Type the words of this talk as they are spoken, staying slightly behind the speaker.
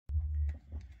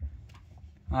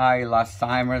Hi, last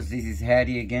timers. This is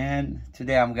Hadi again.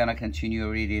 Today I'm gonna continue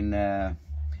reading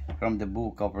from the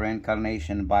book of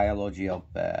Reincarnation and Biology of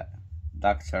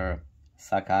Dr.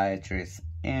 Psychiatrist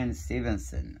Anne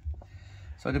Stevenson.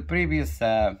 So the previous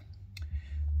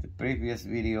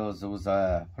videos was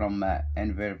from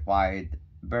unverified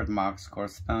birthmarks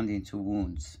corresponding to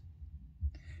wounds.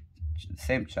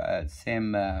 Same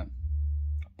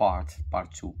part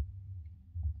 2,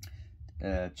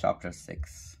 chapter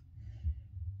 6.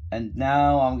 And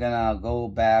now I'm gonna go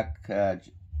back,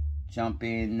 jump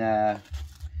in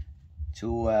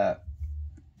to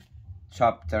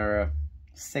chapter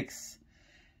 6,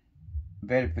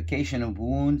 verification of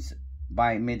wounds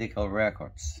by medical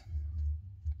records.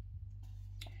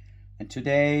 And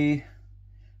today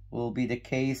will be the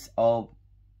case of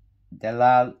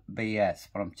dellal beyaz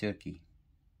from Turkey.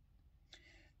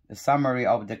 The summary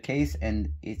of the case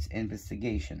and its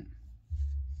investigation.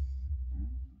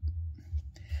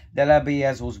 Dellal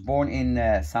Beyaz was born in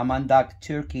Samandak,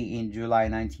 Turkey in July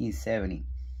 1970.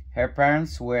 Her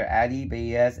parents were Ali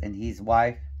Beyaz and his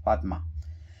wife Fatma.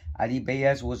 Ali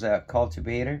Beyaz was a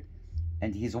cultivator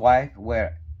and his wife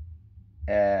were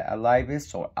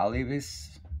Alevis or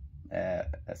Alevis,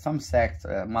 some sect,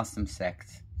 Muslim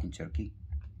sect in Turkey.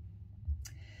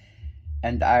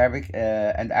 And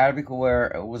Arabic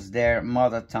was their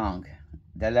mother tongue.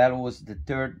 Dellal was the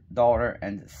third daughter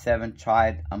and seventh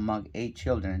child among 8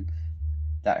 children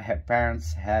that her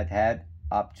parents had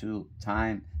up to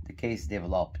time the case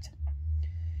developed.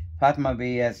 Fatma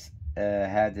Beyaz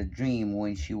had a dream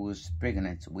when she was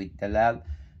pregnant with Dellal,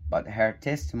 but her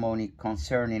testimony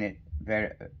concerning it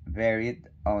varied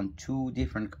on 2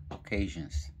 different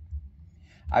occasions.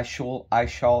 I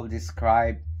shall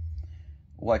describe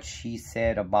what she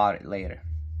said about it later.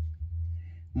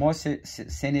 More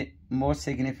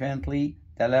significantly,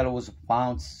 Dellal was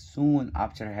found soon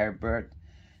after her birth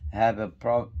have a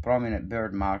prominent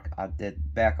birthmark at the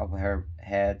back of her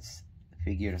head's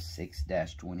figure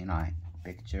 6-29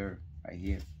 picture right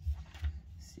here.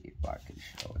 Let's see if I can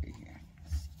show it here.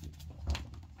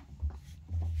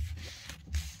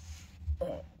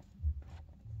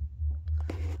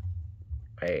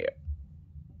 Right here.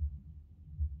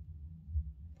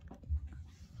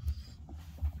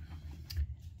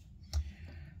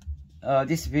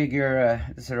 This figure,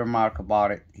 there's a remark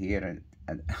about it here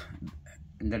and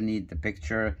underneath the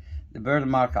picture. The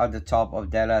birthmark at the top of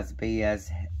Dellal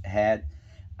Beyaz's head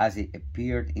as it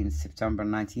appeared in September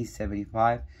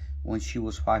 1975 when she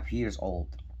was 5 years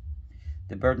old.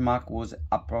 The birthmark was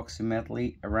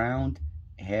approximately around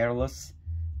a hairless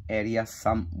area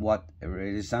somewhat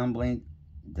resembling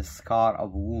the scar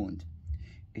of a wound.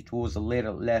 It was a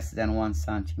little less than 1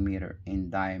 centimeter in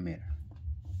diameter.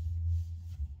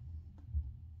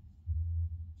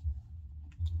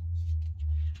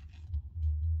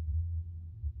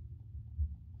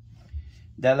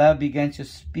 Dellal began to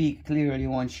speak clearly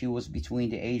when she was between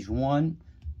the ages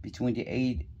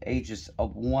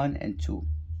of 1 and 2.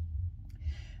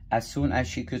 As soon as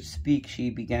she could speak,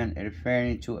 she began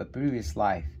referring to a previous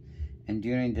life, and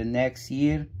during the next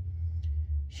year,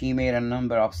 she made a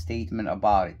number of statements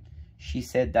about it. She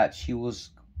said that she was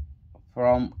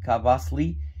from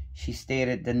Kavasli. She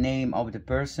stated the name of the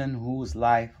person whose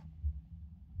life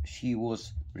she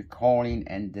was recalling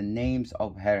and the names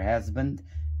of her husband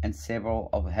and several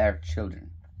of her children.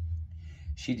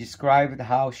 She described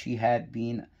how she had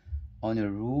been on a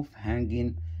roof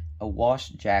hanging a wash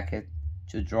jacket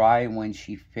to dry when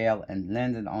she fell and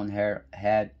landed on her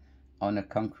head on a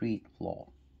concrete floor.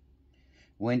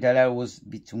 When Dellal was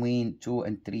between 2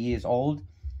 and 3 years old,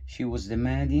 she was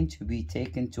demanding to be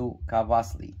taken to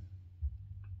Kavasli.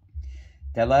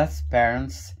 Dellal's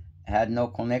parents had no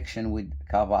connection with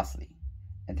Kavasli,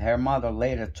 and her mother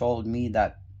later told me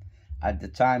that at the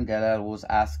time Dellal was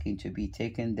asking to be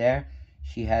taken there,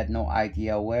 she had no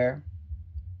idea where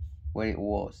it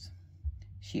was.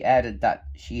 She added that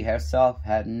she herself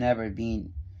had never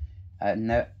even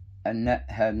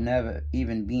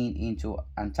been into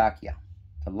Antakya,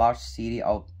 the large city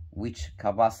of which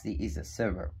Kavasli is a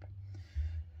suburb.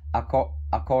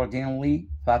 Accordingly,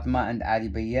 Fatma and Ali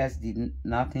Beyaz did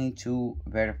nothing to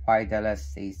verify Dellal's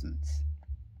statements.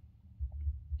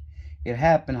 It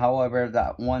happened, however,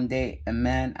 that one day a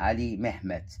man, Ali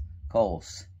Mehmet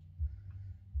Kose,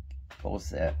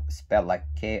 spelled like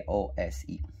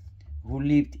K-O-S-E, who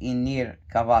lived in near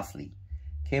Kavasli,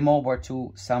 came over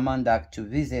to Samandak to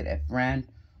visit a friend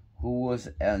who was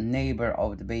a neighbor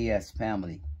of the Beyaz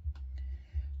family.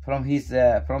 From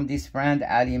this friend,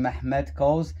 Ali Mehmet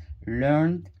Kose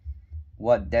learned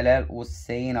what Dellal was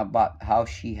saying about how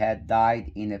she had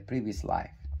died in a previous life.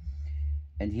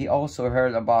 and he also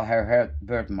heard about her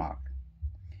birthmark.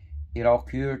 It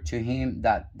occurred to him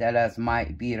that dellal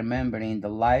might be remembering the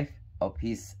life of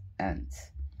his aunt,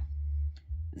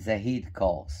 Zahid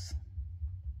Kaus.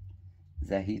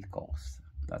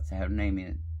 That's her name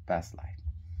in past life.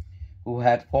 Who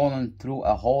had fallen through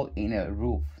a hole in a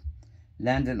roof,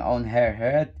 landed on her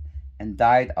head, and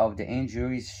died of the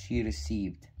injuries she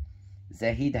received.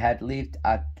 Zahid had lived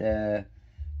at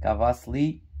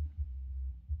Kavasli,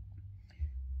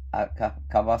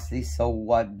 so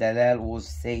what dellal was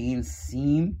saying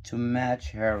seemed to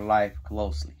match her life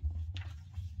closely.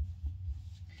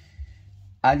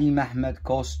 Ali Mehmed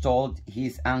Kaus told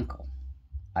his uncle,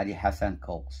 Ali Hassan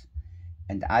Kaus,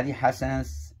 and Ali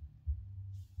Hassan's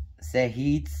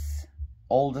Zahid's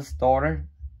oldest daughter,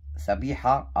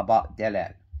 Sabiha, about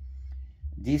dellal.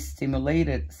 This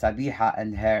stimulated Sabiha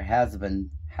and her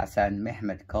husband, Hassan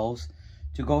Mehmed Kaus,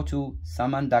 to go to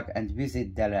Samandak and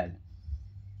visit dellal.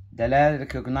 Dellal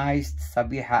recognized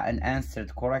Sabiha and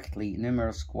answered correctly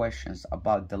numerous questions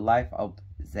about the life of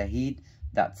Zahid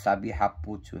that Sabiha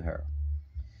put to her.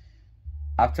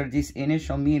 After this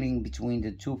initial meeting between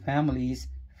the two families,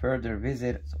 further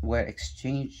visits were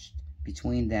exchanged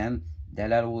between them.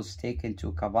 Dellal was taken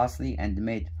to Kavasli and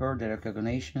made further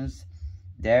recognitions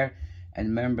there,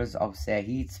 and members of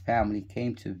Zahid's family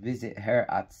came to visit her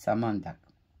at Samandak.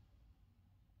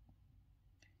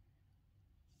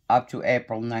 Up to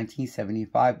April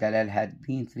 1975, dellal had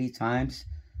been 3 times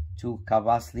to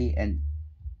Kavasli, and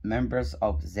members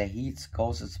of Zahid's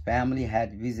Kaus's family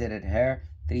had visited her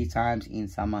 3 times in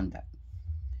Samandak.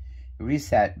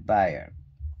 Risat Bayer,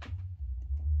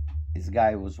 this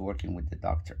guy was working with the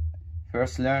doctor,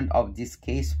 first learned of this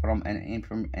case from an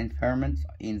informant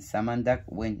in Samandak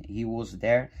when he was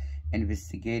there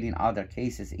investigating other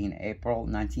cases in April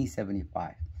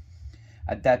 1975.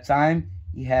 At that time,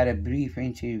 he had a brief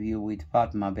interview with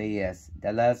Fatma Beyaz,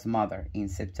 dellal's mother, in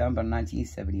September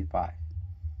 1975.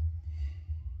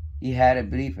 He had a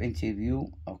brief interview,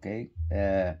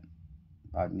 pardon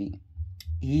me.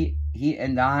 He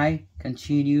and I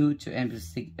continued to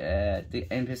the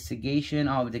investigation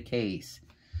of the case.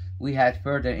 We had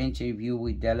further interview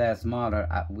with dellal's mother,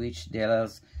 at which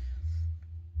dellal's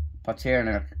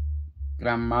paternal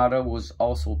grandmother was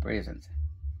also present.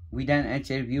 We then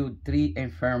interviewed 3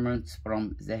 informants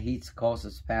from Zahid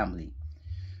Kaus's family.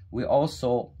 We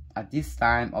also, at this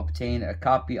time, obtained a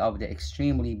copy of the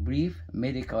extremely brief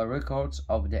medical records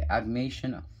of the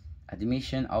admission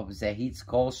of Zahid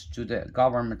Kaus to the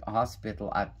government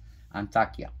hospital at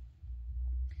Antakya,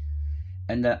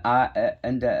 and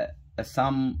a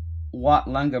somewhat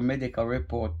longer medical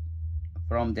report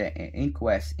from the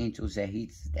inquest into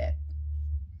Zahid's death.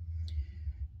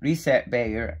 Risat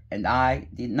Bayer and I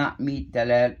did not meet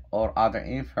dellal or other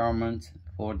informants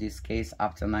for this case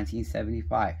after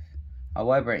 1975.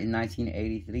 However, in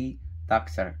 1983,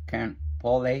 Dr. Ken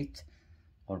Polat,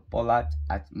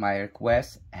 at my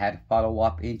request, had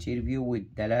follow-up interview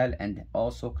with dellal and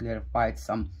also clarified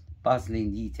some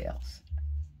puzzling details.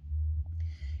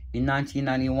 In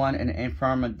 1991, an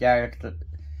informant directed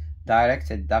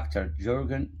Dr.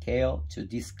 Jürgen Kehl to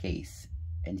this case,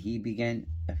 and he began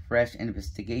a fresh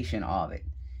investigation of it.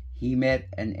 He met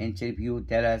and interviewed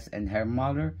dellal and her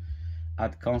mother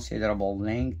at considerable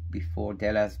length before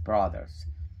dellal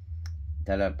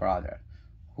brother,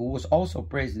 who was also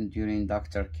present during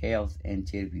Dr. Kehl's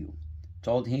interview,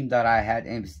 told him that I had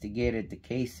investigated the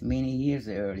case many years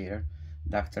earlier.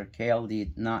 Dr. Kehl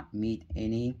did not meet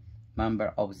any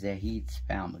member of Zahid's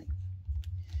family.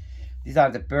 These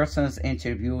are the persons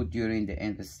interviewed during the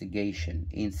investigation.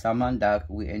 In Samandak,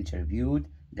 we interviewed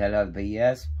dellal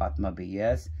Beyaz, Fatma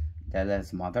Beyaz,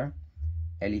 dellal's mother,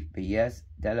 Elif Beyaz,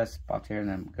 dellal's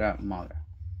paternal grandmother.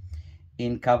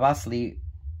 In Kavasli,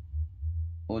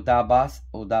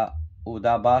 Udabasi,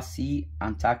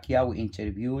 Antakya, we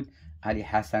interviewed Ali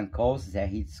Hassan Kaus,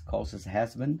 Zahid Kaus's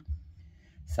husband,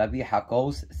 Sabiha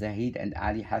Kaus, Zahid and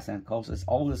Ali Hassan Kaus's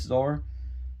oldest daughter,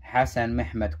 Hassan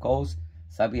Mehmed Kaus,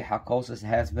 Sabiha Kaus's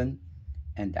husband,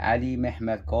 and Ali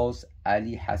Mehmed Kaus,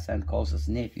 Ali Hassan Kaus's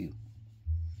nephew.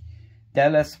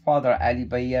 Dellal's father, Ali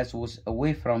Beyaz, was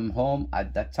away from home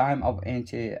at the time of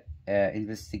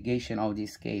investigation of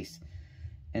this case,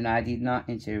 and I did not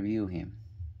interview him.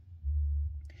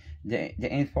 The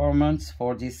informants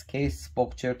for this case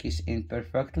spoke Turkish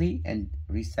imperfectly, and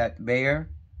Risat Bayer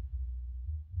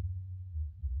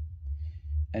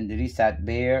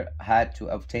had to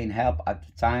obtain help at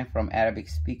the time from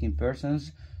Arabic-speaking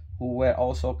persons who were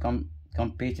also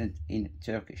competent in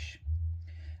Turkish.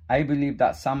 I believe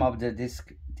that some of the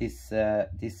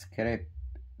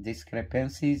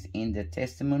discrepancies in the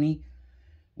testimony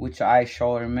which I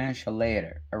shall mention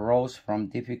later, arose from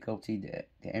difficulty the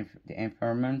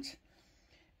informant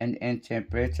and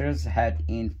interpreters had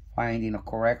in finding a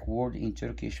correct word in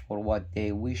Turkish for what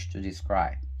they wished to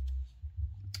describe.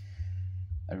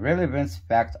 A relevant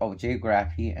fact of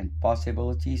geography and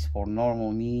possibilities for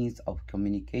normal means of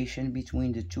communication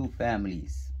between the two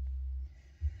families.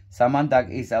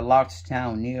 Samandag is a large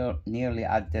town nearly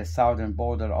at the southern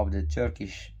border of the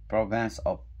Turkish province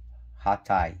of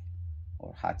Hatay.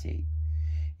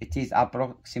 It is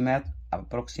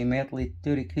approximately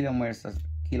 30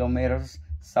 kilometers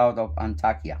south of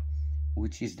Antakya,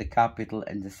 which is the capital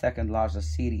and the second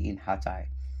largest city in Hatay.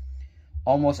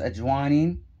 Almost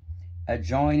adjoining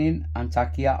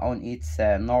Antakya on its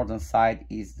northern side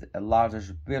is the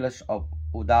largest village of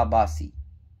Udabasi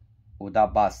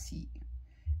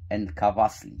and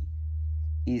Kavasli.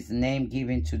 Is name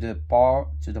given to the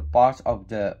part of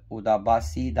the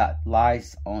Udabasi that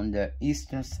lies on the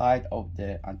eastern side of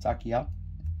the Antakya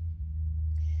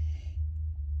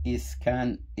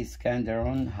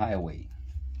Iskenderun highway.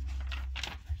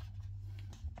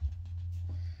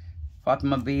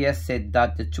 Fatma Beyaz said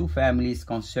that the two families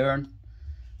concerned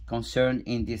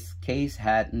in this case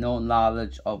had no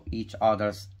knowledge of each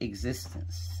other's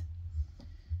existence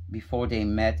before they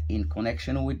met in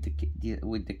connection with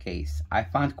the case. I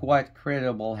found quite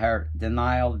credible her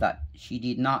denial that she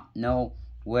did not know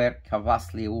where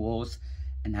Kavasli was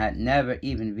and had never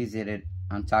even visited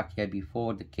Antakya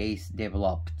before the case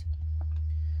developed.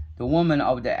 The women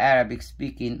of the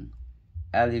Arabic-speaking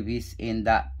Alevis in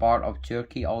that part of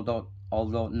Turkey, although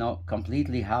not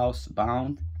completely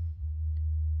housebound,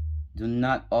 do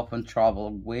not often travel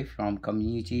away from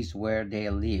communities where they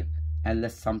live,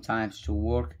 unless sometimes to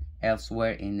work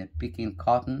elsewhere in picking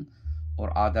cotton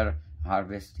or other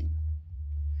harvesting.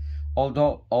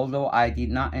 Although I did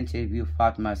not interview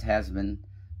Fatma's husband,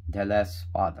 Dellal's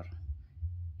father,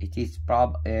 it is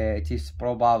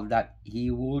probable that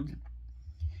he would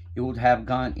have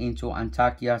gone into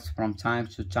Antakya from time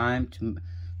to time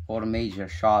for major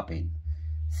shopping,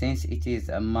 since it is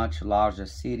a much larger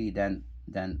city than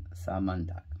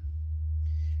Samandag.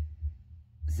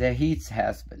 Zahid's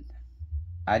husband,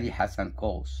 Ali Hassan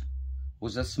Kos,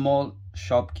 was a small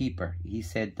shopkeeper. He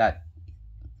said that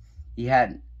he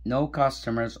had no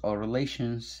customers or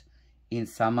relations in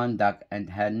Samandag and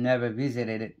had never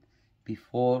visited it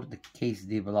before the case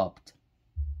developed.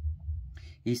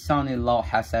 His son-in-law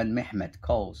Hassan Mehmet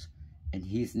Kos and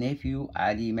his nephew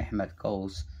Ali Mehmet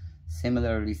Kos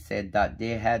similarly said that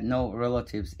they had no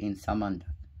relatives in Samandag.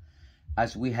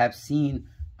 As we have seen,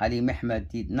 Ali Mehmet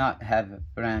did not have a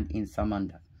friend in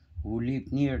Samandag who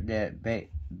lived near the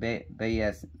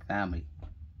Beyaz family.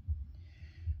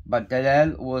 But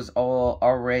dellal was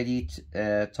already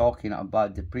talking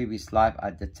about the previous life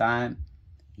at the time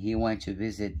he went to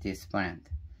visit this friend.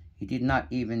 He did not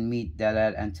even meet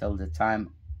dellal until the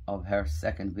time of her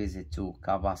second visit to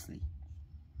Kavasli.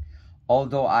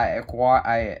 Although I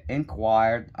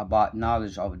inquired about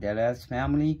knowledge of dellal's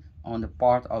family on the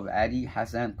part of Ali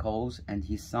Hassan Kos and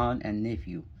his son and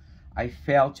nephew, I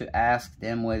failed to ask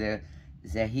them whether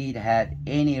Zahid had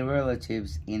any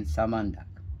relatives in Samandag.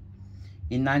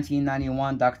 In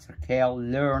 1991, Dr. Kale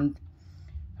learned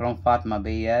from Fatma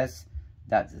Beyaz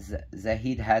that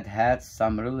Zahid had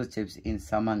some relatives in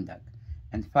Samandag,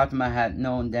 and Fatma had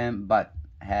known them but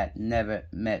had never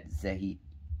met Zahid.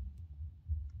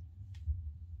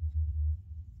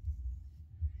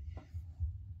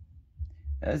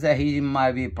 Zahid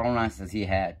might be pronounced as he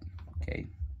had, okay?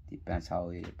 Depends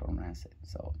how you pronounce it.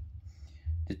 So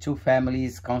the two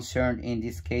families concerned in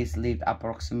this case lived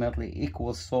approximately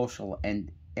equal social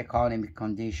and economic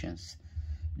conditions.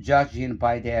 Judging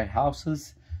by their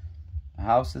houses,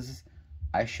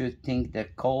 I should think the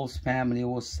Coles family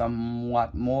was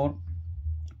somewhat more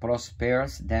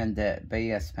prosperous than the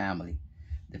Beyaz family.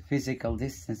 The physical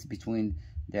distance between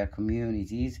their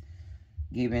communities,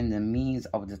 given the means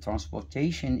of the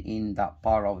transportation in that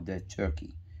part of the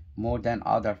Turkey, more than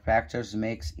other factors,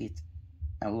 makes it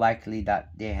unlikely that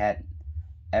they had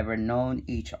ever known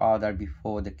each other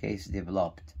before the case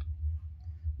developed.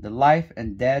 The life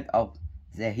and death of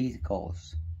Zahid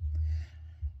Kos.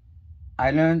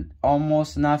 I learned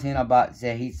almost nothing about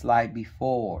Zahid's life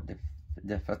before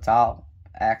the fatal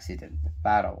accident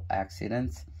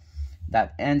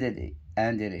that ended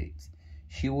it.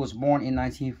 She was born in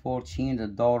 1914, the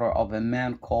daughter of a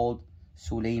man called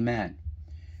Suleiman.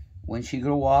 When she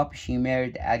grew up, she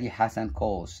married Ali Hassan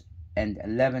Kos and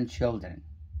 11 children,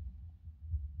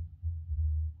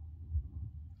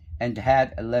 and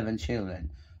had 11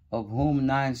 children, of whom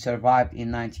 9 survived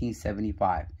in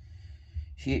 1975.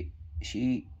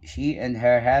 She and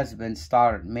her husband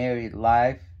started married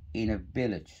life in a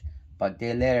village, but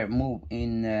they later moved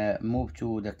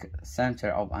to the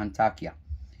center of Antakya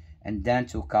and then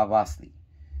to Kavasli.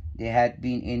 They had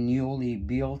been in newly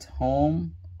built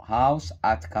house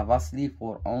at Kavasli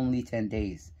for only 10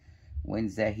 days when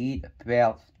Zahid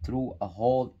fell through a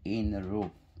hole in the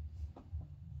roof.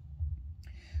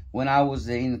 When I was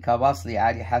in Kavasli,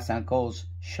 Ali Hassan Koz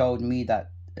showed me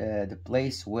that the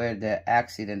place where the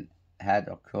accident had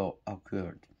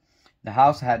occurred. The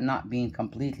house had not been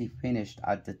completely finished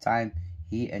at the time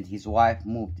he and his wife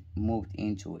moved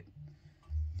into it.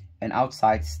 An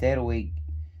outside stairway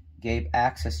gave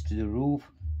access to the roof,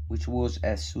 which was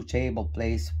a suitable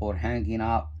place for hanging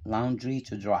out laundry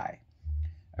to dry.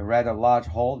 A rather large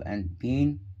hole and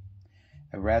being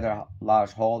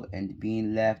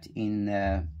left in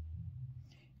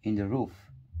the roof,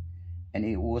 and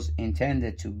it was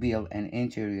intended to build an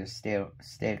interior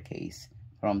staircase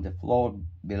from the floor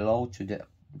below to the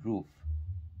roof,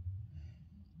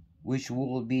 which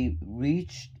will be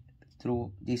reached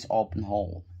through this open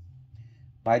hole.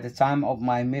 By the time of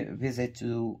my visit,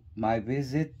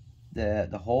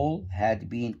 the hole had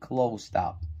been closed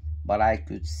up, but I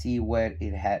could see where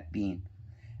it had been,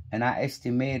 and I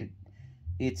estimated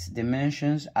its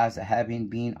dimensions as having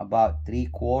been about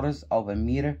 3/4 of a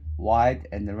meter wide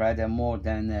and rather more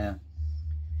than a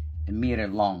meter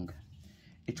long.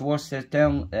 It was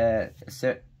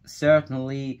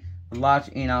certainly large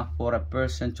enough for a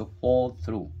person to fall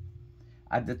through.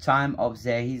 At the time of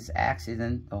Zahid's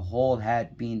accident, the hole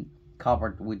had been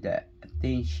covered with a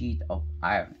thin sheet of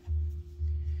iron.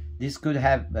 This could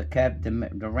have kept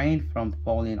the rain from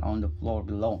falling on the floor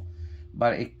below,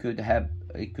 but it could have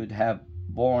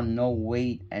borne no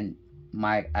weight and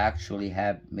might actually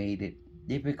have made it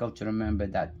difficult to remember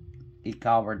that it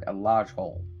covered a large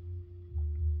hole.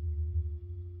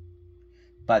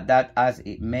 But that as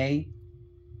it may,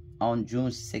 on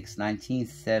June 6,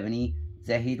 1970,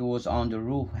 Zahid was on the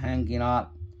roof hanging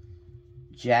up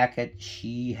jacket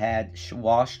she had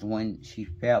washed when she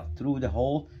fell through the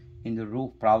hole in the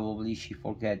roof. Probably she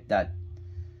forgot that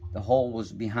the hole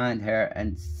was behind her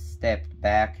and stepped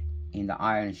back in the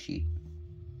iron sheet,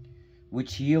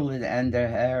 which yielded under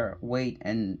her weight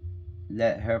and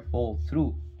let her fall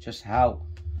through, just how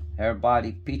her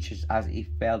body pitches as it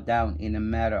fell down in a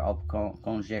matter of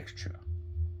conjecture.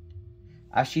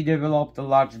 As she developed a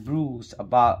large bruise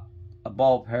above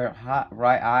her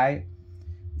right eye,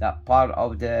 that part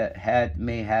of the head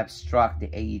may have struck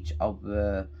the edge of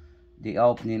the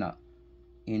opening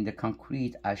in the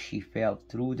concrete as she fell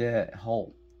through the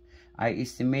hole. I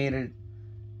estimated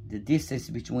the distance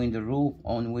between the roof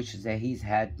on which Zahid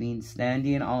had been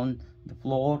standing on the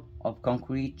floor of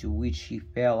concrete to which she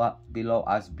fell below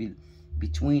as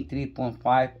between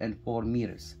 3.5 and 4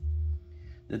 meters.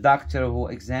 The doctor who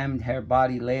examined her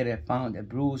body later found a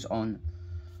bruise on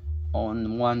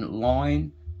one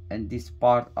loin, and this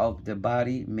part of the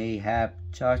body may have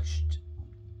touched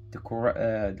the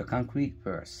concrete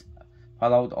first,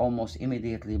 followed almost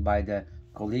immediately by the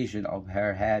collision of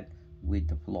her head with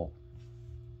the floor.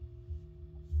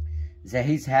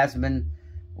 Zahid's husband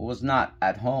was not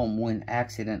at home when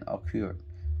accident occurred,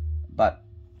 but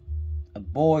a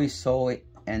boy saw it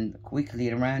and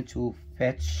quickly ran to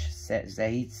fetch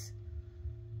Zahid's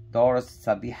daughter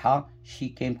Sabiha. She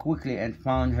came quickly and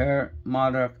found her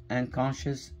mother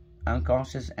unconscious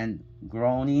and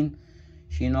groaning.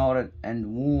 She noted a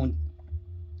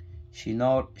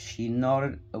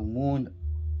wound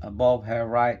above her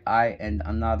right eye and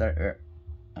another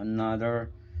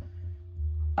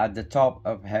at the top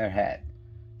of her head.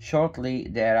 Shortly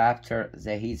thereafter,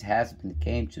 Zahid's husband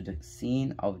came to the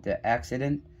scene of the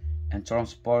accident and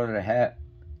transported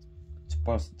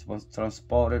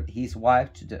his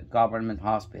wife to the government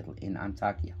hospital in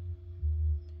Antakya.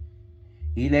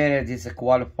 He later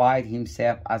disqualified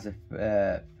himself as a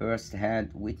first-hand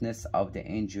witness of the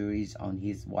injuries on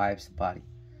his wife's body.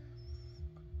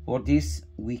 For this,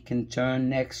 we can turn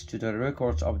next to the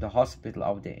records of the hospital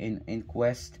of the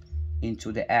inquest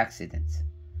into the accident.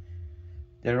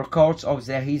 The records of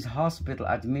Zahid's hospital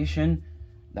admission.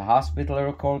 The hospital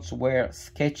records were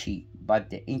sketchy, but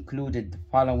they included the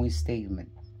following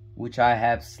statement, which I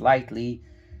have slightly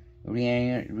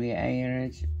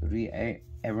rearranged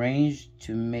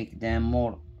to make them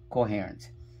more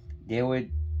coherent. They were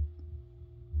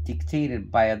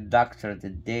dictated by a doctor the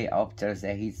day after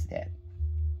Zahid's death.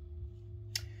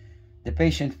 The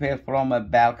patient fell from a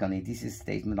balcony. This is a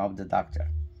statement of the doctor.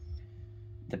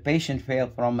 The patient fell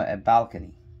from a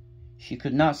balcony. She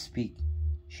could not speak.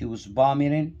 She was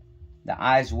vomiting. The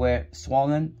eyes were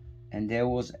swollen, and there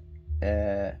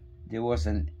there was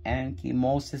an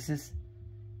ecchymosis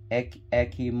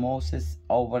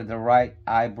over the right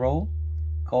eyebrow.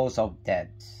 Cause of death.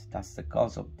 That's the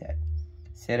cause of death.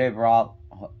 Cerebral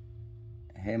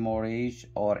hemorrhage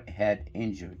or head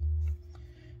injury.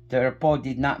 The report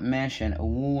did not mention a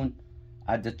wound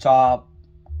at the top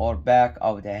or back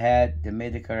of the head. The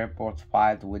medical report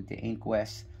filed with the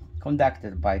inquest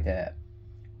conducted by the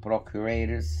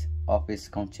procurator's office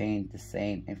contained the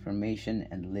same information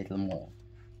and little more.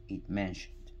 It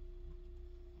mentioned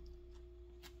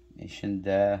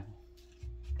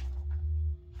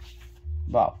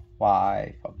about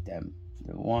 5 of them.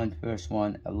 The first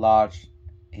one, a large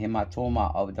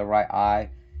hematoma of the right eye.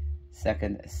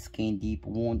 Second, a skin deep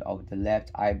wound of the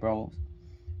left eyebrow,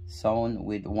 sewn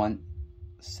with one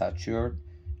suture,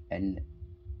 an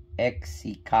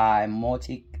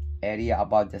ecchymotic area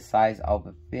about the size of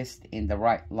a fist in the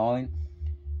right loin,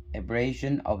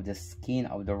 abrasion of the skin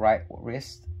of the right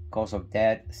wrist. Cause of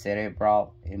death,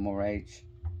 cerebral hemorrhage,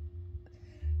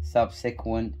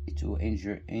 subsequent to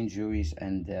injuries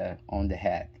and on the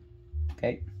head.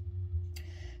 Okay.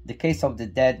 The case of the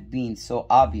death being so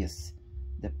obvious,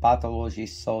 the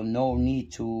pathologist saw no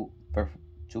need to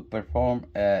perform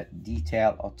a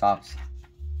detailed autopsy.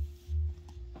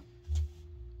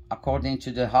 According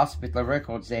to the hospital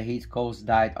records, Zahid Kos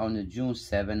died on June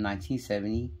 7,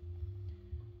 1970,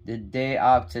 the day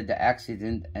after the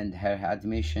accident and her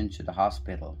admission to the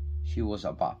hospital. She was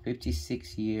about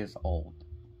 56 years old.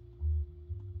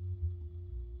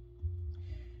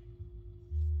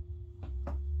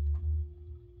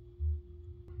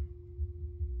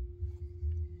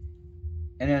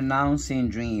 An announcing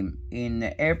dream.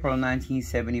 In April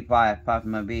 1975,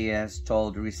 Fatma Beyaz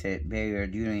told Reset Bayer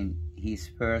during his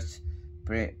first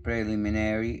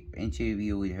preliminary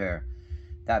interview with her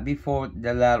that before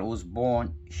Dellal was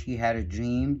born, she had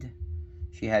dreamed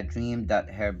that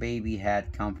her baby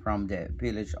had come from the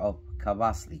village of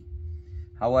Kabasli.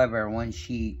 However, when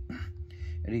she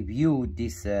reviewed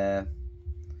this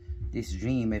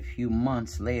dream a few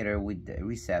months later with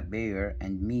Reset Bayer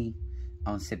and me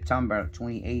on September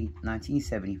 28,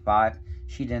 1975,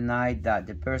 she denied that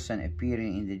the person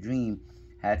appearing in the dream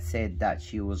had said that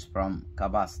she was from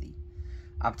Kabasli.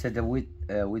 After the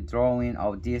withdrawing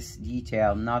of this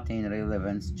detail, nothing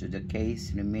relevant to the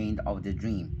case remained of the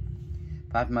dream.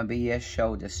 Fatma Beyaz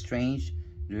showed a strange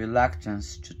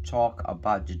reluctance to talk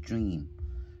about the dream,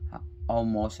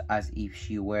 almost as if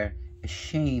she were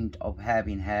ashamed of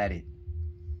having had it.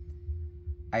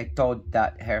 I thought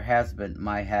that her husband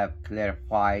might have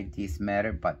clarified this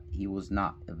matter, but he was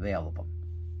not available.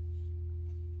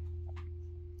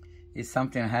 If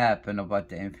something happened about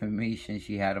the information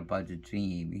she had about the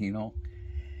dream, you know,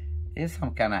 there's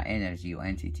some kind of energy or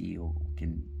entity who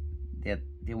can,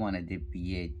 they want to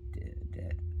deviate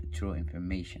the true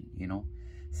information, you know.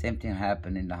 Same thing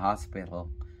happened in the hospital.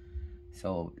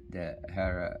 So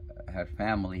her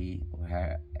family, or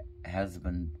her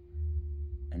husband,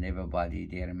 and everybody,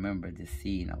 they remember the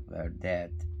scene of her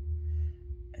death,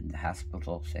 and the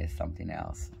hospital says something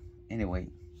else. Anyway,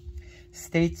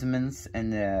 statements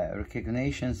and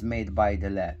recognitions made by the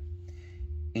lab.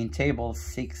 In table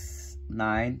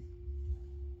 6.9,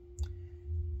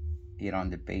 here on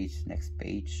the page, next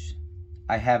page,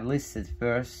 I have listed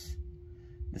first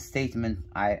the statement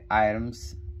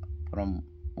items from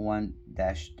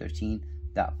 1-13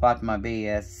 that Fatma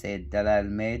Beyaz said Dellal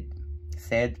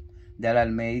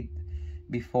made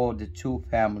before the two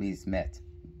families met.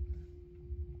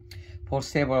 For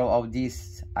several of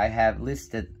these, I have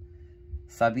listed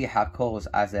Sabiha Kos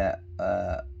as a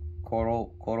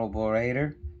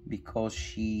corroborator because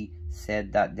she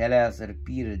said that Dellal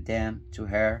repeated them to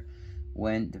her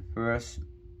when the first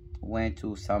went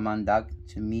to Samandag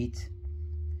to meet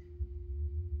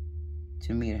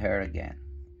her again.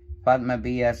 Fatma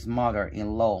Beyaz's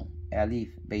mother-in-law, Alif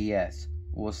Beyaz,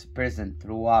 was present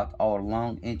throughout our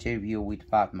long interview with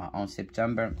Fatma on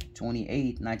September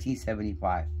 28,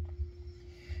 1975.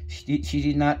 She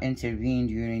did not intervene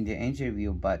during the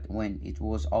interview, but when it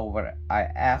was over, I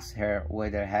asked her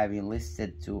whether, having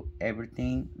listened to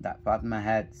everything that Fatma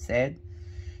had said,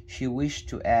 she wished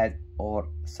to add or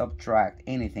subtract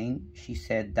anything. She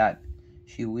said that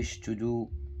she wished to do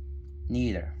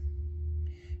neither.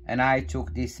 And I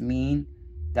took this mean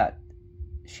that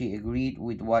she agreed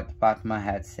with what Fatma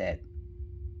had said.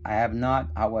 I have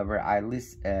not, however,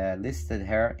 listed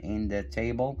her in the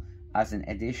table as an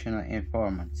additional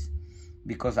informant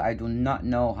because I do not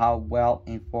know how well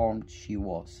informed she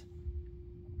was.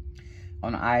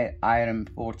 On item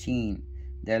 14,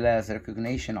 Dellal's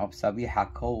recognition of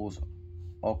Sabiha Kos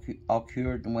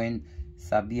occurred when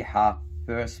Sabiha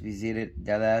first visited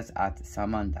Dellal at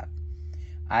Samandak.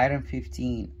 Item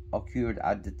 15 occurred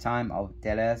at the time of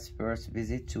Dellal's first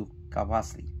visit to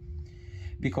Cavasli.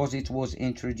 Because it was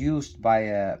introduced by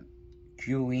a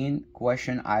queuing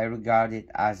question, I regard it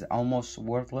as almost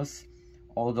worthless,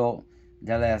 although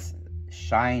Dellal's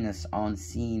shyness on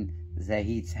seeing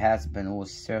Zahid's husband was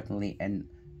certainly an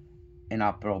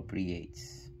inappropriate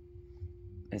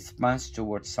response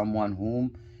towards someone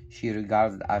whom she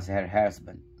regarded as her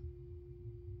husband.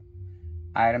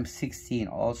 Item 16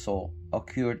 also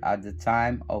occurred at the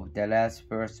time of Dellal's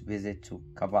first visit to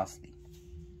Cavasli.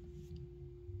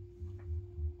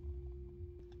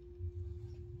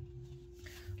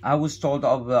 I was told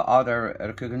of other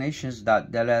recognitions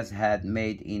that Dellal had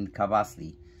made in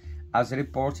Cavasli. As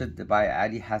reported by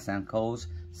Ali Hassan Coase,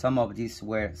 some of these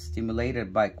were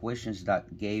stimulated by questions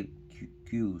that gave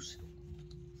cues,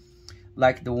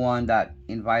 like the one that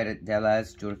invited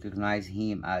Dellal to recognize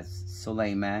him as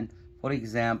Suleiman, for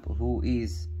example, who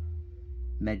is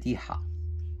Mediha.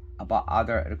 About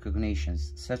other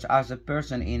recognitions, such as the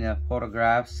person in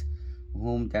photographs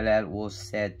whom Dellal was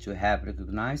said to have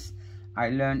recognized, I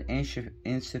learned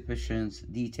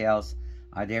insufficient details.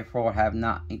 I therefore have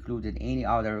not included any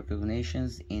other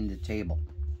recognitions in the table.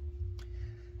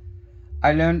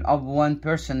 I learned of one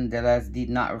person Dellal did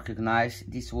not recognize.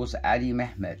 This was Ali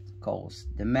Mehmed Coase,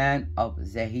 the man of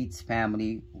Zahid's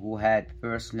family who had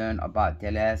first learned about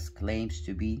Dellal's claims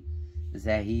to be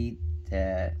Zahid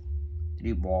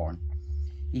reborn.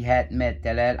 He had met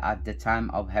Dellal at the time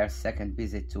of her second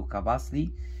visit to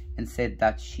Cavasli and said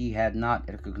that she had not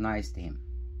recognized him.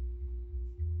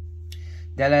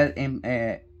 Dellal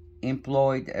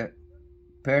employed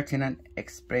pertinent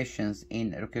expressions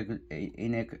in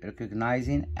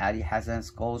recognizing Ali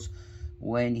Hassan's cause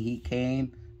when he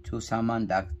came to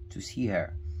Samandak to see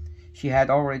her. She had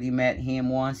already met him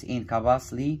once in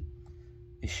Cavasli.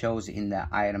 It shows in the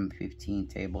item 15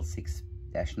 table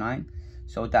 6-9.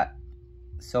 So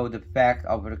the fact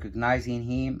of recognizing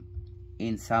him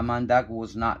in Samandak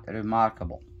was not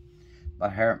remarkable,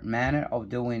 but her manner of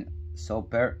doing so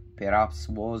perhaps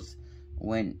was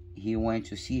when he went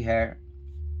to see her.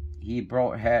 He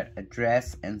brought her a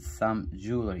dress and some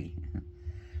jewelry.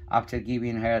 After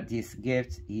giving her this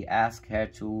gift, he asked her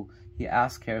who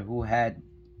had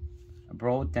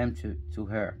brought them to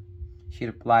her. She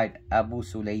replied, Abu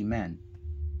Suleiman.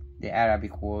 The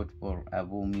Arabic word for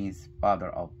Abu means father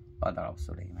of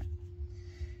Suleiman.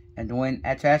 And when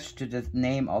attached to the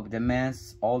name of the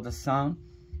man's oldest son,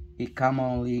 it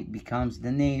commonly becomes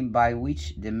the name by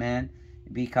which the man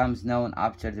becomes known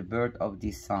after the birth of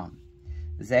this son.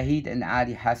 Zahid and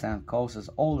Ali Hassan Coase's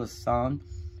oldest son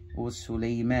was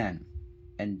Suleiman,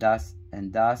 and thus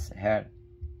her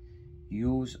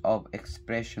use of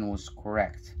expression was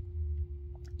correct,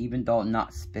 even though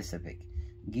not specific,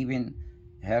 given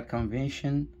her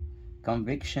conviction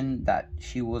that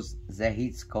she was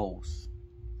Zahid's Coase,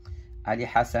 Ali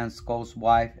Hassan's Coase's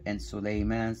wife, and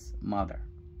Suleiman's mother.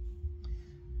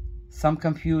 Some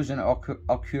confusion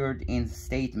occurred in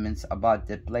statements about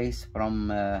the place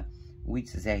from which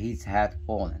Zahid had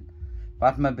fallen.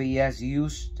 Fatma Beyaz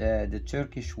used the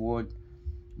Turkish word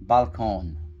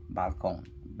balkoni,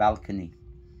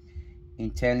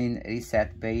 in telling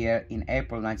Risat Beyer in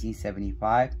April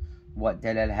 1975 what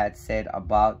Dellal had said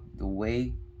about the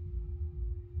way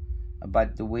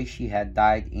she had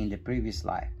died in the previous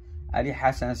life. Ali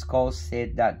Hassan's Coase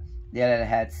said that Dellal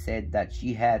had said that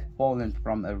she had fallen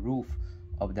from a roof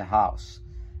of the house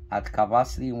at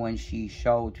Cavasli when she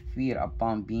showed fear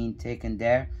upon being taken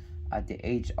there at the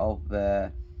age of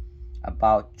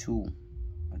about 2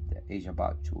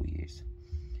 years.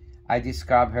 I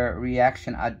described her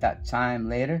reaction at that time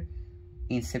later.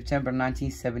 In September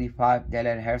 1975,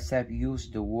 Dellal herself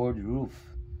used the word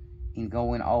roof in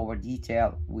going over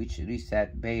detail which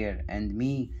Risat Beyer and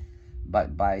me,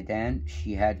 but by then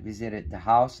she had visited the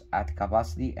house at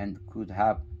Cavasli and could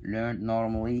have learned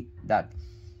normally that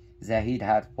Zahid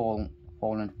had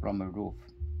fallen from a roof.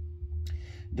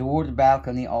 The word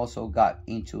balcony also got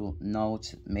into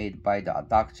notes made by the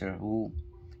doctor who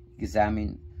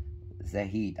examined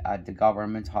Zahid at the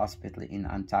government hospital in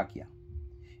Antakya.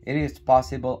 It is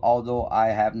possible, although I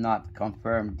have not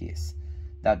confirmed this,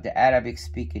 that the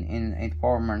Arabic-speaking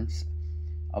informants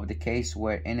of the case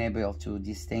were unable to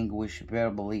distinguish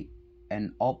verbally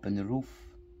an open roof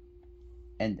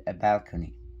and a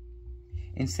balcony.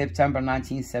 In September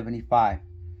 1975,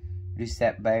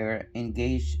 Risat Beyer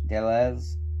engaged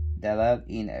Dellal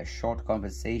in a short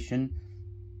conversation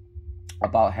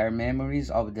about her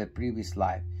memories of the previous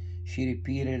life. She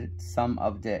repeated some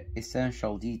of the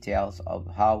essential details of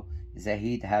how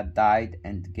Zahid had died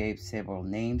and gave several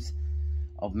names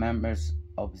of members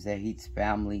of Zahid's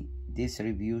family This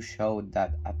review showed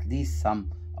that at least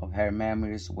some of her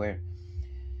memories were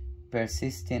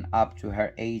persisting up to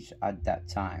her age at that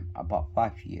time, about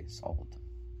 5 years old.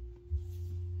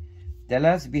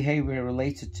 Dellal's behavior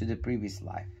related to the previous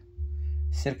life.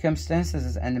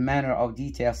 Circumstances and manner of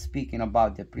detail speaking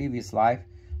about the previous life.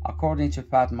 According to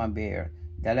Fatma Bayer,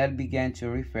 Dellal began to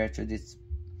refer to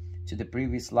the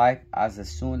previous life as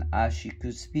soon as she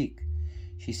could speak.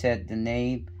 She said the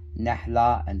name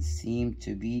Nahla and seemed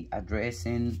to be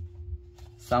addressing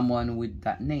someone with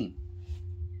that name.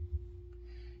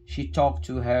 She talked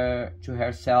to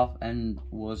herself and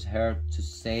was heard to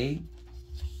say,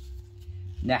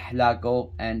 Nahla,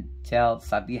 go and tell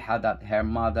Sabiha that her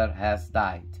mother has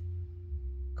died.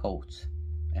 Quote,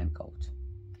 end quote.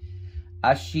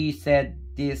 As she said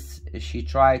this, she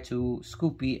tried to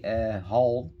scoop a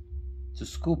hole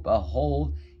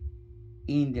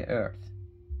in the earth.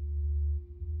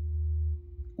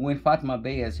 When Fatma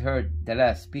Beyaz heard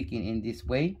Dellal speaking in this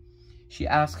way, she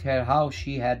asked her how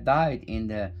she had died in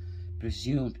the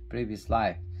presumed previous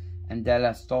life, and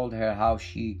Dellal told her how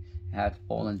she had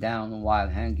fallen down while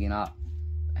hanging up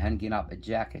a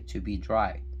jacket to be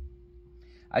dried.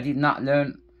 I did not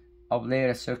learn of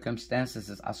later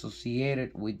circumstances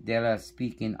associated with Dellal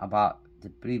speaking about the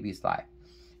previous life.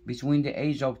 Between the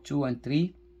age of 2 and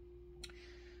 3,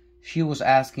 she was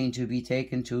asking to be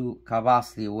taken to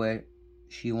Kavasli, where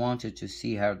she wanted to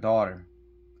see her daughter.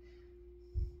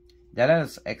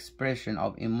 Dellal's expression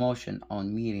of emotion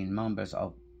on meeting members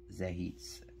of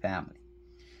Zahid's family.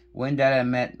 When Dellal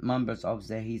met members of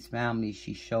Zahid's family,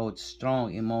 she showed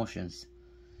strong emotions.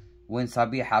 When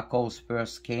Sabiha Kous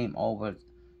first came over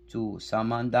to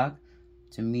Samandag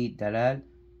to meet Dellal,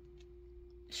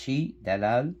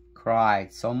 Dellal,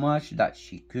 cried so much that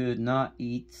she could not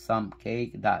eat some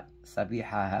cake that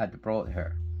Sabiha had brought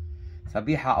her.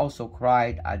 Sabiha also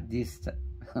cried at this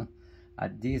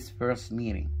first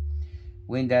meeting.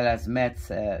 When Dellal met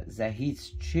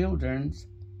Zahid's children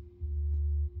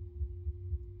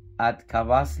at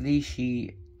Kavasli,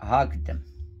 she hugged them.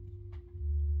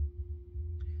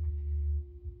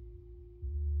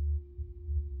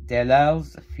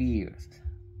 Dellal's fears.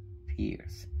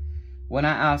 When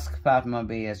I asked Fatma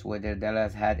Beyaz whether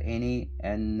Dellal had any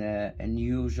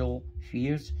unusual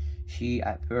fears, she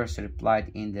at first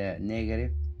replied in the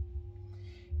negative.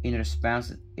 In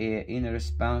response,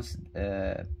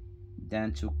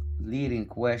 then to leading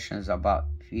questions about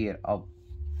fear of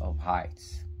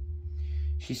heights.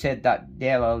 She said that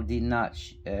Dellal did not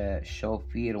show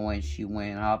fear when she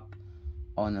went up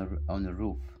on the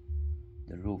roof.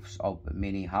 The roofs of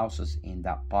many houses in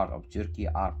that part of Turkey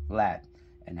are flat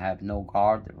and have no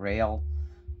guard rail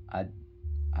at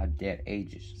their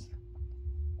edges.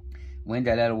 When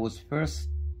Dellal was first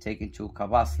taken to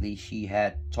Kavasli, she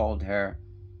had told her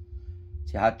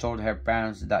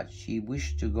parents that she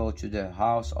wished to go to the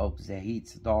house of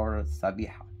Zahid's daughter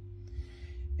Sabiha,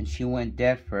 and she went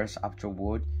there first.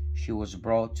 Afterward, she was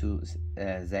brought to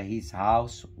Zahid's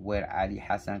house, where Ali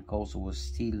Hassan Kous was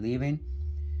still living.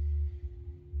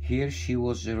 Here she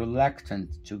was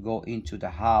reluctant to go into the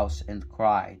house and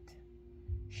cried.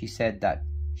 She said that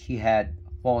she had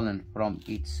fallen from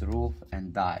its roof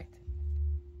and died.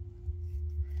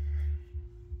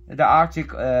 The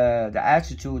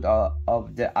attitude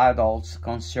of the adults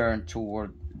concerned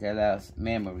toward Dellal's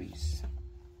memories.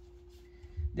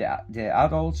 The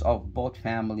adults of both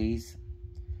families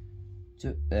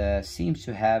seems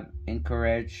to have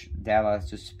encouraged Dellal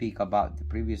to speak about the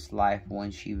previous life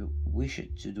when she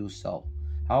wished to do so.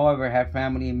 However, her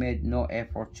family made no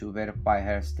effort to verify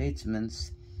her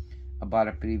statements about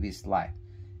a previous life,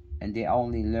 and they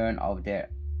only learned of their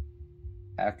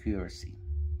accuracy.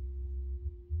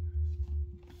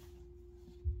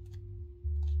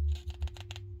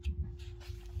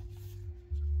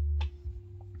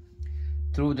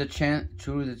 Through the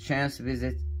chance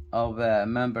visit of a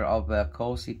member of the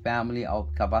Kousi family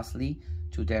of Kavasli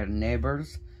to their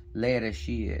neighbors, later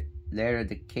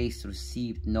the case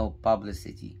received no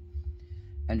publicity,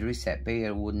 and Recep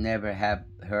Bayer would never have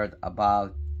heard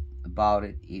about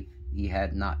it if he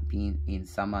had not been in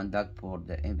Samandag for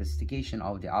the investigation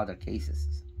of the other cases.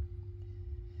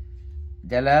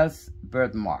 Dellal's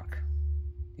birthmark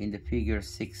in the figure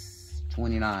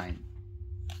 629,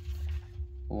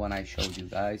 one I showed you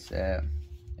guys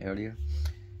earlier,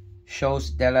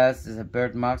 shows Dellal's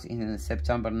birthmarks in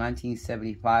September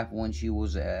 1975 when she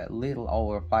was a little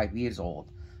over 5 years old.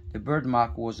 The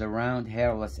birthmark was a round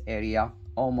hairless area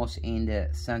almost in the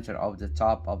center of the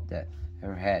top of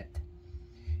her head.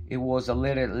 It was a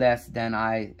little less than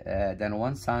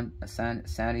 1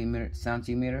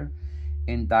 centimeter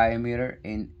in diameter.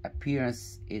 In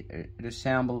appearance, it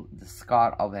resembled the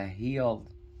scar of a healed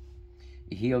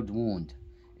wound.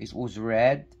 It was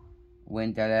red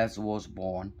when Dellal was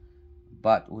born,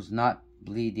 but was not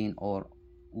bleeding or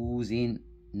oozing.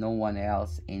 No one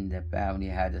else in the family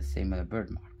had a similar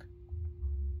birthmark.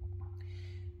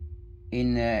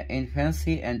 In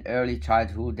infancy and early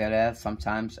childhood, Dellal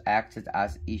sometimes acted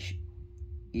as if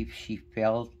she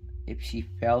felt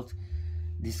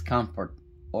discomfort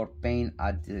or pain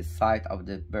at the sight of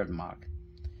the birthmark.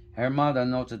 Her mother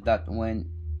noted that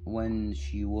when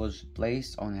she was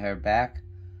placed on her back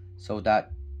so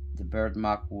that the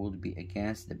birthmark would be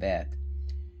against the bed,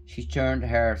 she turned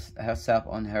herself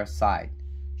on her side.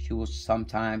 She would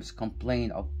sometimes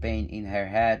complain of pain in her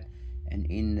head and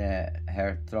in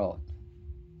her throat.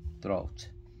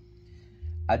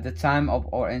 At the time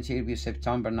of our interview,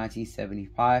 September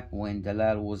 1975, when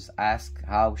Dellal was asked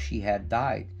how she had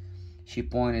died, she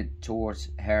pointed towards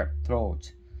her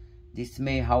throat. This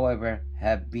may, however,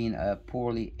 have been a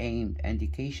poorly aimed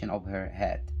indication of her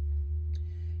head.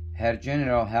 Her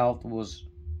general health was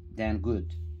then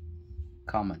good.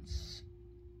 Comments.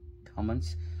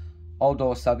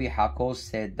 Although Sabiha Kos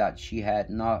said that she had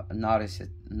not noticed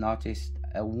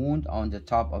a wound on the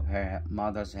top of her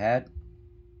mother's head,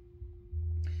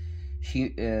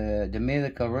 the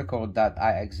medical record that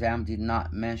I examined did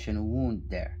not mention a wound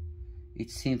there. It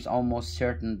seems almost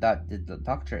certain that the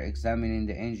doctor examining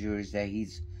the injuries that he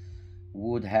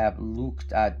would have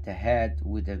looked at the head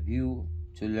with a view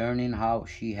to learning how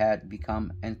she had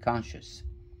become unconscious.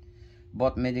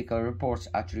 Both medical reports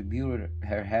attributed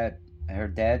her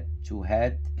death to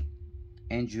head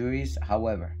injuries.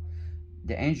 However,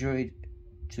 the injury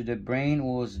to the brain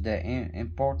was the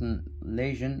important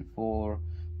lesion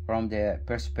from the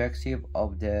perspective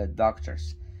of the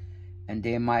doctors, and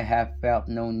they might have felt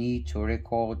no need to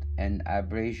record an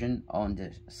abrasion on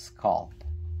the scalp.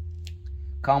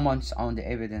 Comments on the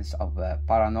evidence of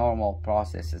paranormal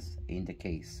processes in the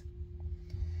case.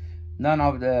 None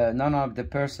of the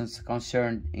persons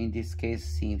concerned in this case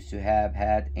seems to have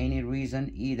had any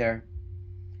reason either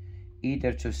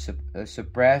to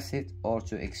suppress it or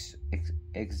to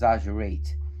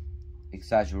exaggerate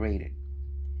it.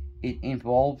 It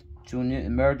involved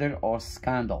murder or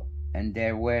scandal, and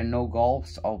there were no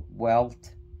gulfs of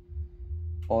wealth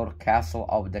or castle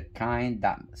of the kind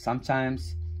that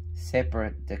sometimes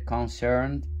separate the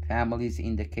concerned families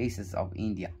in the cases of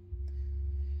India.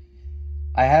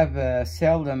 I have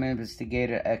seldom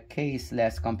investigated a case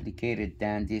less complicated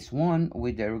than this one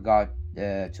with regard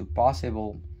to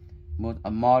possible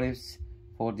motives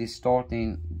for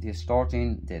distorting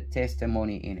the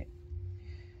testimony in it.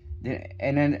 The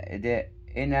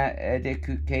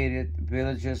uneducated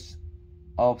villagers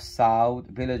of South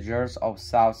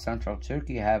Central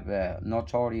Turkey have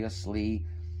notoriously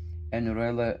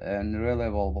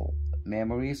unreliable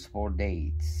memories for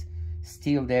dates.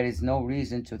 Still, there is no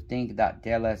reason to think that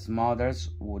Dellal's mother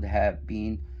would have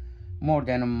been more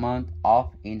than a month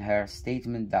off in her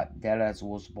statement that Dellal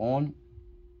was born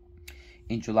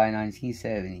in July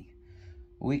 1970.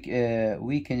 We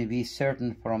can be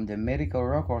certain from the medical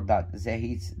record that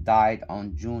Zahid died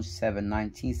on June 7,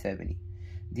 1970.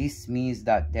 This means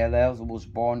that Dellal was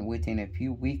born within a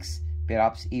few weeks,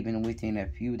 perhaps even within a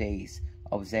few days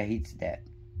of Zahid's death.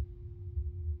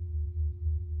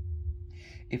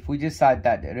 If we decide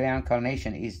that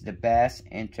reincarnation is the best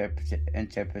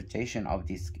interpretation of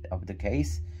the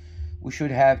case, we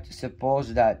should have to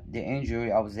suppose that the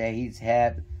injury of Zahid's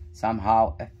head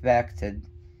somehow affected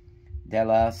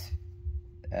Dellal's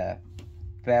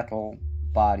fetal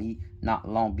body not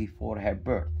long before her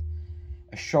birth.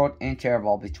 A short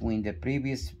interval between the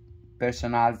previous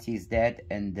personality's death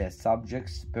and the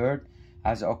subject's birth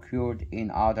has occurred in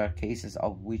other cases,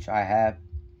 of which I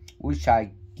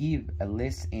give a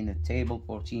list in the table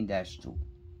 14-2.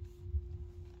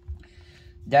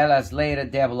 Dellal's later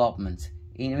development.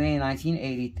 In May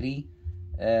 1983,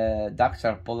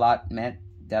 Dr. Polat met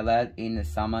Dellal in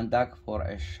Samandak for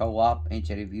a show-up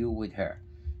interview with her.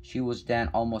 She was then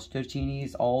almost 13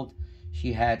 years old.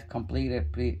 She had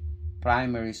completed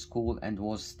primary school and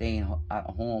was staying at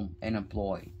home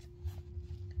unemployed.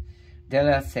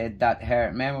 Dellal said that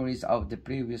her memories of the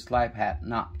previous life had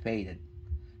not faded.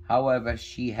 However,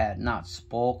 she had not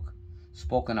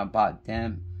spoken about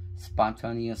them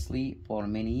spontaneously for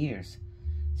many years.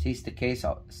 Since the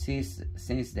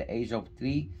age of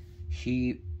 3,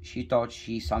 she thought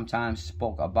she sometimes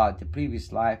spoke about the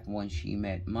previous life when she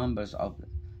met members of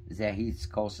Zahid's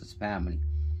closest family,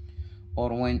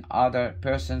 or when other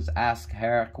persons asked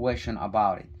her a question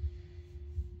about it.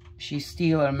 She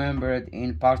still remembered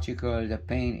in particular the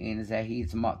pain in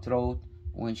Zahid's throat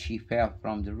when she fell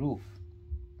from the roof.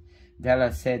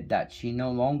 Dellal said that she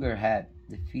no longer had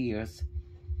the fears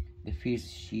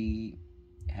she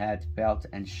had felt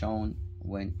and shown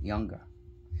when younger.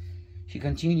 She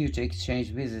continued to exchange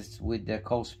visits with the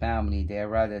Coase family there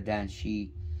rather than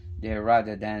she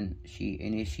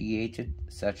initiated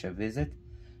such a visit,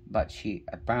 but she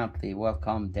apparently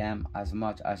welcomed them as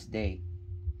much as they.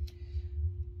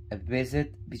 A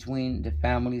visit between the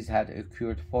families had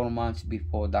occurred 4 months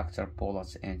before Dr.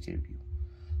 Pollard's interview.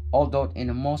 Although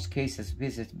in most cases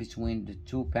visits between the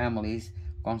two families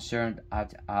concerned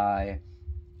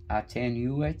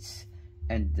attenuates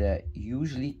and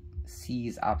usually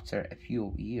cease after a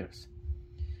few years.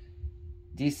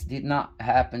 This did not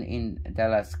happen in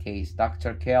Dellal's case.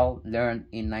 Dr. Kell learned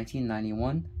in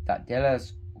 1991 that Dellal,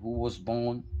 who was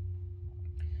born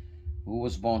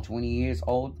 20 years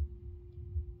old,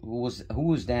 who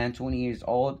was then 20 years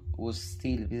old, was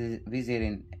still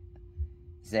visiting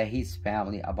Zahid's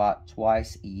family about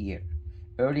twice a year.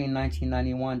 Early in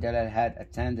 1991, Dellal had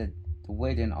attended the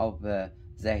wedding of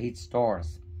Zahid's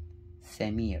daughters,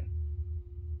 Samir,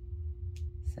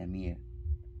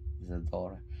 the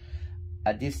daughter.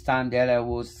 At this time, Dellal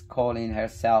was calling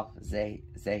herself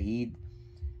Zahid,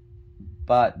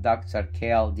 but Dr.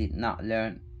 Kell did not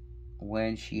learn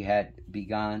when she had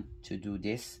begun to do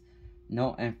this.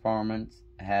 No informant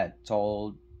had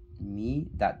told me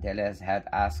that Dellal had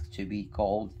asked to be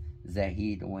called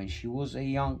Zahid when she was a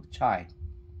young child.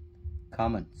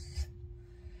 Comments.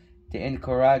 The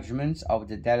encouragement of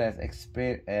the Dellal's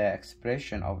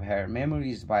expression of her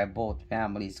memories by both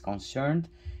families concerned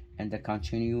and the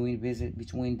continuing visit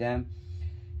between them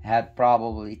had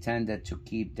probably tended to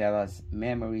keep Dellal's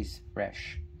memories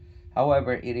fresh.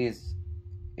 However, it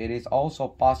is also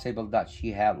possible that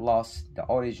she had lost the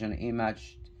original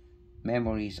imaged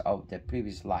memories of the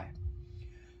previous life.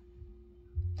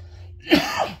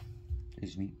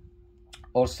 Excuse me.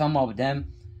 Or some of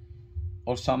them,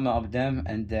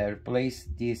 and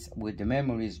replaced this with the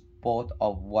memories both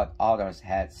of what others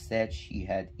had said she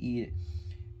had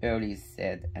early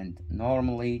said and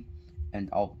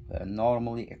of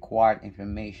normally acquired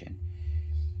information.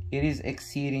 It is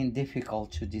exceedingly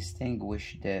difficult to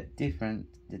distinguish the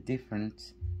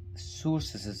different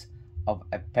sources of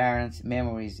apparent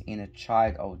memories in a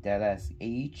child of Dellal's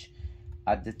age.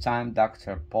 At the time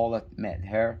Dr. Pollard met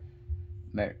her,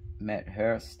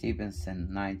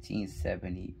 Stevenson,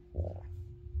 1974.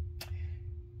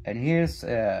 And here's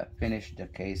finished the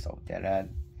case of Dellal.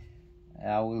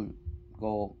 I will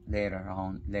go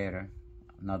later,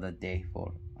 another day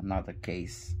for another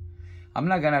case. I'm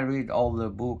not gonna read all the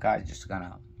book. I'm just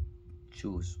gonna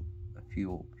choose a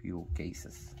few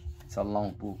cases. It's a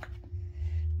long book.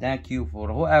 Thank you for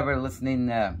whoever listening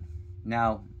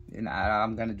now. And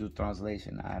I'm gonna do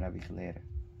translation Arabic later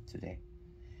today.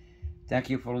 Thank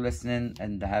you for listening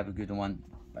and have a good one.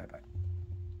 Bye bye.